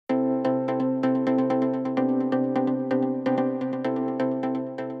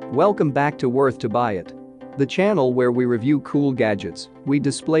Welcome back to Worth2BuyIT, the channel where we review cool gadgets, we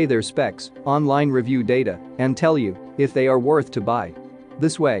display their specs, online review data, and tell you if they are worth to buy.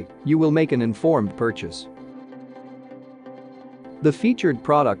 This way, you will make an informed purchase. The featured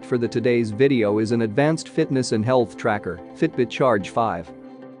product for today's video is an advanced fitness and health tracker, Fitbit Charge 5.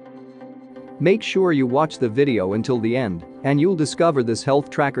 Make sure you watch the video until the end, and you'll discover this health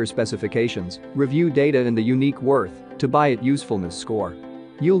tracker specifications, review data and the unique Worth2BuyIT Usefulness Score.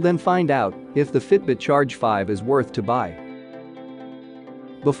 You'll then find out if the Fitbit Charge 5 is worth to buy.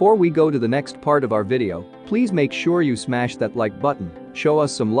 Before we go to the next part of our video, please make sure you smash that like button, show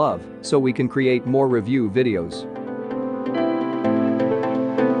us some love, so we can create more review videos.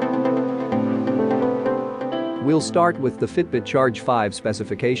 We'll start with the Fitbit Charge 5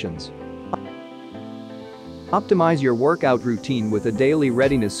 specifications. Optimize your workout routine with a daily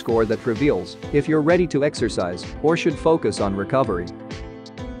readiness score that reveals if you're ready to exercise or should focus on recovery.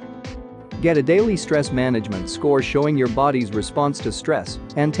 Get a daily stress management score showing your body's response to stress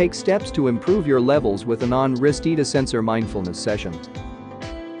and take steps to improve your levels with an on-wrist ETA sensor mindfulness session.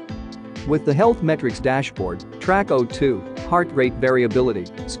 With the health metrics dashboard, track O2, heart rate variability,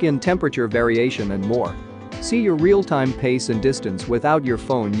 skin temperature variation and more. See your real-time pace and distance without your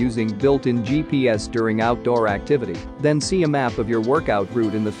phone using built-in GPS during outdoor activity, then see a map of your workout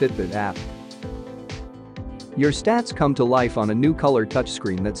route in the Fitbit app. Your stats come to life on a new color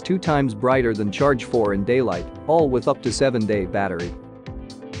touchscreen that's 2 times brighter than Charge 4 in daylight, all with up to 7-day battery.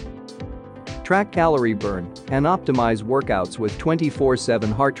 Track calorie burn and optimize workouts with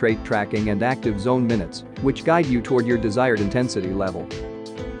 24/7 heart rate tracking and active zone minutes, which guide you toward your desired intensity level.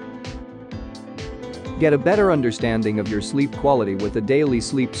 Get a better understanding of your sleep quality with a daily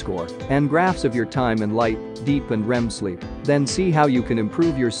sleep score and graphs of your time in light, deep and REM sleep, then see how you can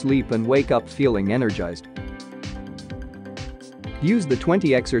improve your sleep and wake up feeling energized. Use the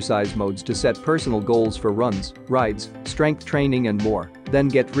 20 exercise modes to set personal goals for runs, rides, strength training and more, then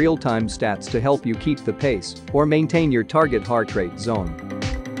get real-time stats to help you keep the pace or maintain your target heart rate zone.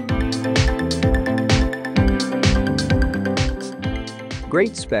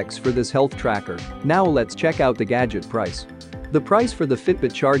 Great specs for this health tracker. Now let's check out the gadget price. The price for the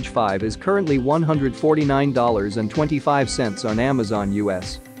Fitbit Charge 5 is currently $149.25 on Amazon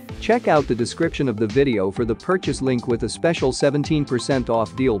US. Check out the description of the video for the purchase link with a special 17%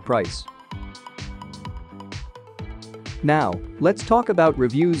 off deal price. Now, let's talk about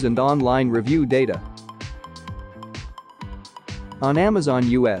reviews and online review data. On Amazon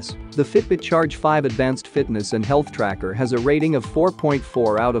US, the Fitbit Charge 5 Advanced Fitness and Health Tracker has a rating of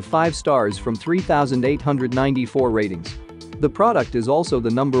 4.4 out of 5 stars from 3,894 ratings. The product is also the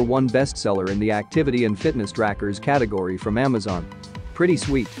 #1 bestseller in the activity and fitness trackers category from Amazon. Pretty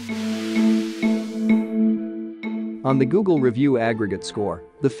sweet. On the Google Review Aggregate Score,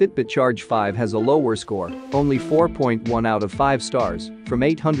 the Fitbit Charge 5 has a lower score, only 4.1 out of 5 stars, from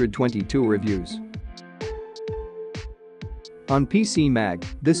 822 reviews. On PC Mag,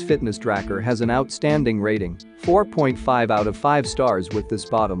 this fitness tracker has an outstanding rating, 4.5 out of 5 stars with this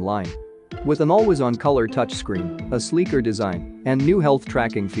bottom line. With an always-on color touchscreen, a sleeker design, and new health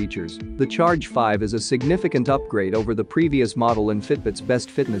tracking features, the Charge 5 is a significant upgrade over the previous model and Fitbit's best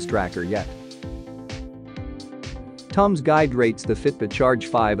fitness tracker yet. Tom's Guide rates the Fitbit Charge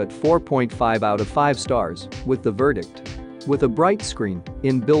 5 at 4.5 out of 5 stars, with the verdict. With a bright screen,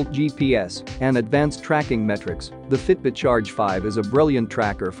 inbuilt GPS, and advanced tracking metrics, the Fitbit Charge 5 is a brilliant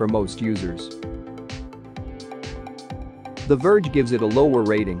tracker for most users. The Verge gives it a lower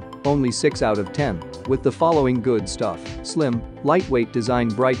rating, only 6 out of 10, with the following good stuff: slim, lightweight design,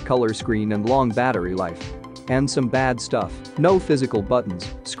 bright color screen and long battery life. And some bad stuff: no physical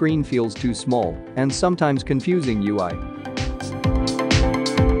buttons, screen feels too small, and sometimes confusing UI.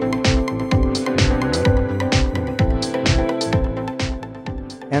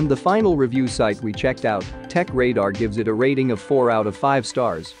 And the final review site we checked out, TechRadar, gives it a rating of 4 out of 5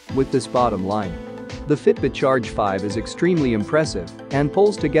 stars, with this bottom line. The Fitbit Charge 5 is extremely impressive and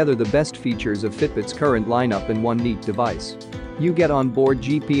pulls together the best features of Fitbit's current lineup in one neat device. You get on-board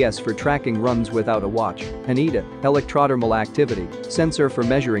GPS for tracking runs without a watch, an ETA, electrodermal activity, sensor for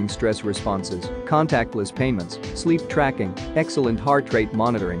measuring stress responses, contactless payments, sleep tracking, excellent heart rate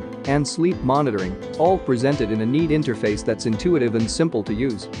monitoring, and sleep monitoring, all presented in a neat interface that's intuitive and simple to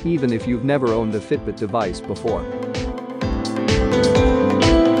use, even if you've never owned a Fitbit device before.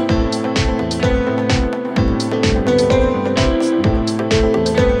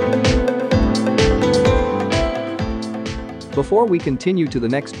 Before we continue to the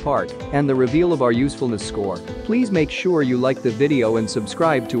next part and the reveal of our usefulness score, please make sure you like the video and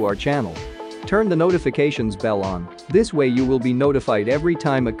subscribe to our channel. Turn the notifications bell on. This way you will be notified every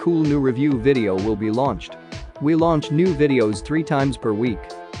time a cool new review video will be launched. We launch new videos 3 times per week.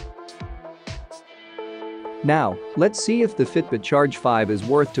 Now, let's see if the Fitbit Charge 5 is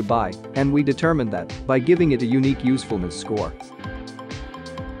worth to buy, and we determine that by giving it a unique usefulness score.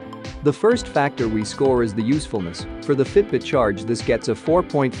 The first factor we score is the usefulness. For the Fitbit Charge, this gets a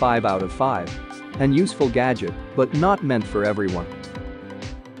 4.5 out of 5. An useful gadget, but not meant for everyone.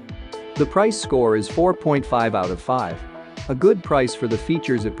 The price score is 4.5 out of 5. A good price for the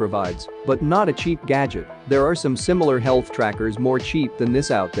features it provides, but not a cheap gadget. There are some similar health trackers more cheap than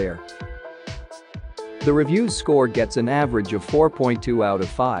this out there. The reviews score gets an average of 4.2 out of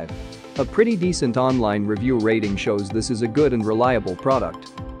 5. A pretty decent online review rating shows this is a good and reliable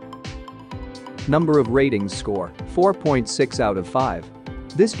product. Number of ratings score, 4.6 out of 5.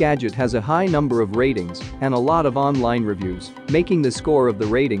 This gadget has a high number of ratings and a lot of online reviews, making the score of the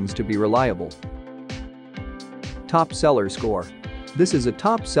ratings to be reliable. Top seller score. This is a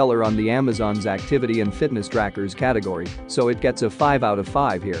top seller on the Amazon's activity and fitness trackers category, so it gets a 5 out of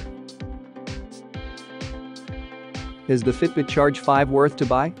 5 here. Is the Fitbit Charge 5 worth to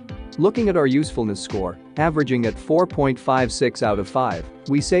buy? Looking at our usefulness score, averaging at 4.56 out of 5,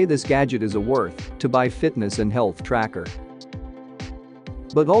 we say this gadget is a worth to buy fitness and health tracker.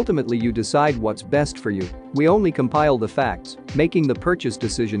 But ultimately you decide what's best for you. We only compile the facts, making the purchase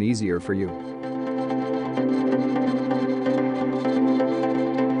decision easier for you.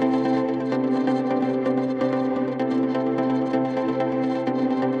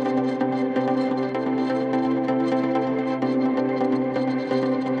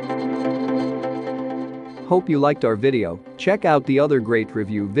 Hope you liked our video. Check out the other great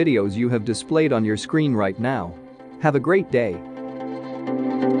review videos you have displayed on your screen right now. Have a great day.